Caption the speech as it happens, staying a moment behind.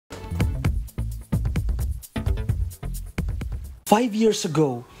5 years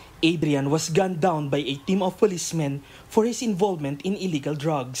ago, Adrian was gunned down by a team of policemen for his involvement in illegal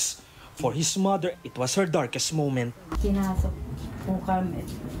drugs. For his mother, it was her darkest moment. Kinasok po kami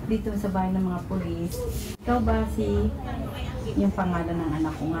dito sa bahay ng mga pulis. Ikaw ba yung pangalan ng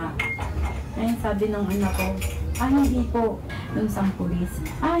anak ko nga? Ayun, sabi ng anak ko, hindi po. Yung isang pulis.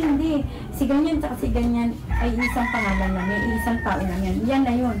 Hindi. Si ganyan at si ganyan ay isang pangalan lang yan, isang tao lang yan. Yan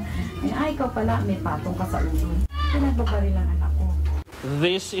na yun. Ikaw pala, may patong ka sa ulo. Pinagbabaril ang anak ko.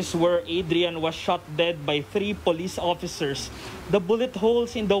 This is where Adrian was shot dead by 3 police officers. The bullet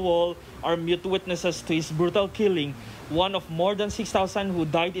holes in the wall are mute witnesses to his brutal killing, one of more than 6,000 who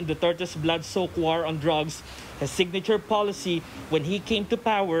died in Duterte's blood-soaked war on drugs, his signature policy when he came to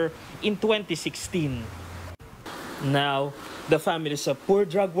power in 2016. Now, the families of poor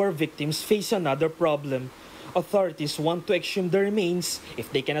drug war victims face another problem. Authorities want to exhume the remains if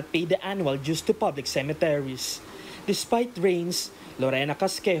they cannot pay the annual dues to public cemeteries. Despite rains, Lorena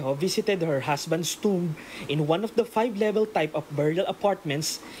Casquejo visited her husband's tomb in one of the 5-level type of burial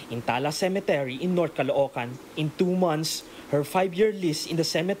apartments in Tala Cemetery in North Caloocan. In 2 months, her 5-year lease in the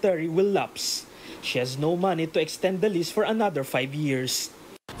cemetery will lapse. She has no money to extend the lease for another 5 years.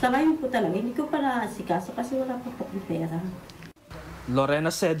 Sa ngayon po talaga, hindi ko pa naasikaso kasi wala pa po pera.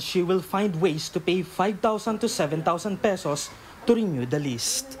 Lorena said she will find ways to pay 5,000 to 7,000 pesos to renew the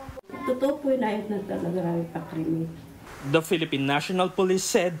list. Totoo po yun, ayot na talaga namin pakrimit. The Philippine National Police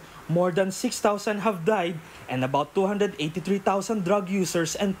said more than 6,000 have died and about 283,000 drug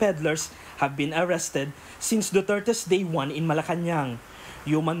users and peddlers have been arrested since Duterte's Day 1 in Malacanang.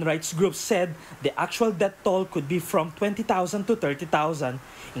 Human rights groups said the actual death toll could be from 20,000 to 30,000,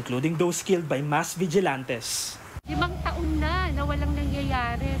 including those killed by mass vigilantes. 5 taon na walang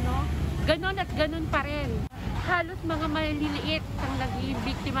nangyayari, no? Ganon at ganon pa rin. Halos mga maliliit ang naging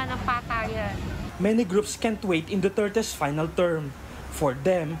biktima ng patayan. Many groups can't wait in Duterte's final term. For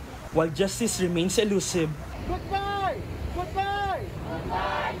them, while justice remains elusive, Goodbye! Goodbye!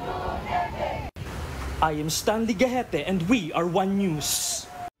 I am Stanley Gajete and we are One News.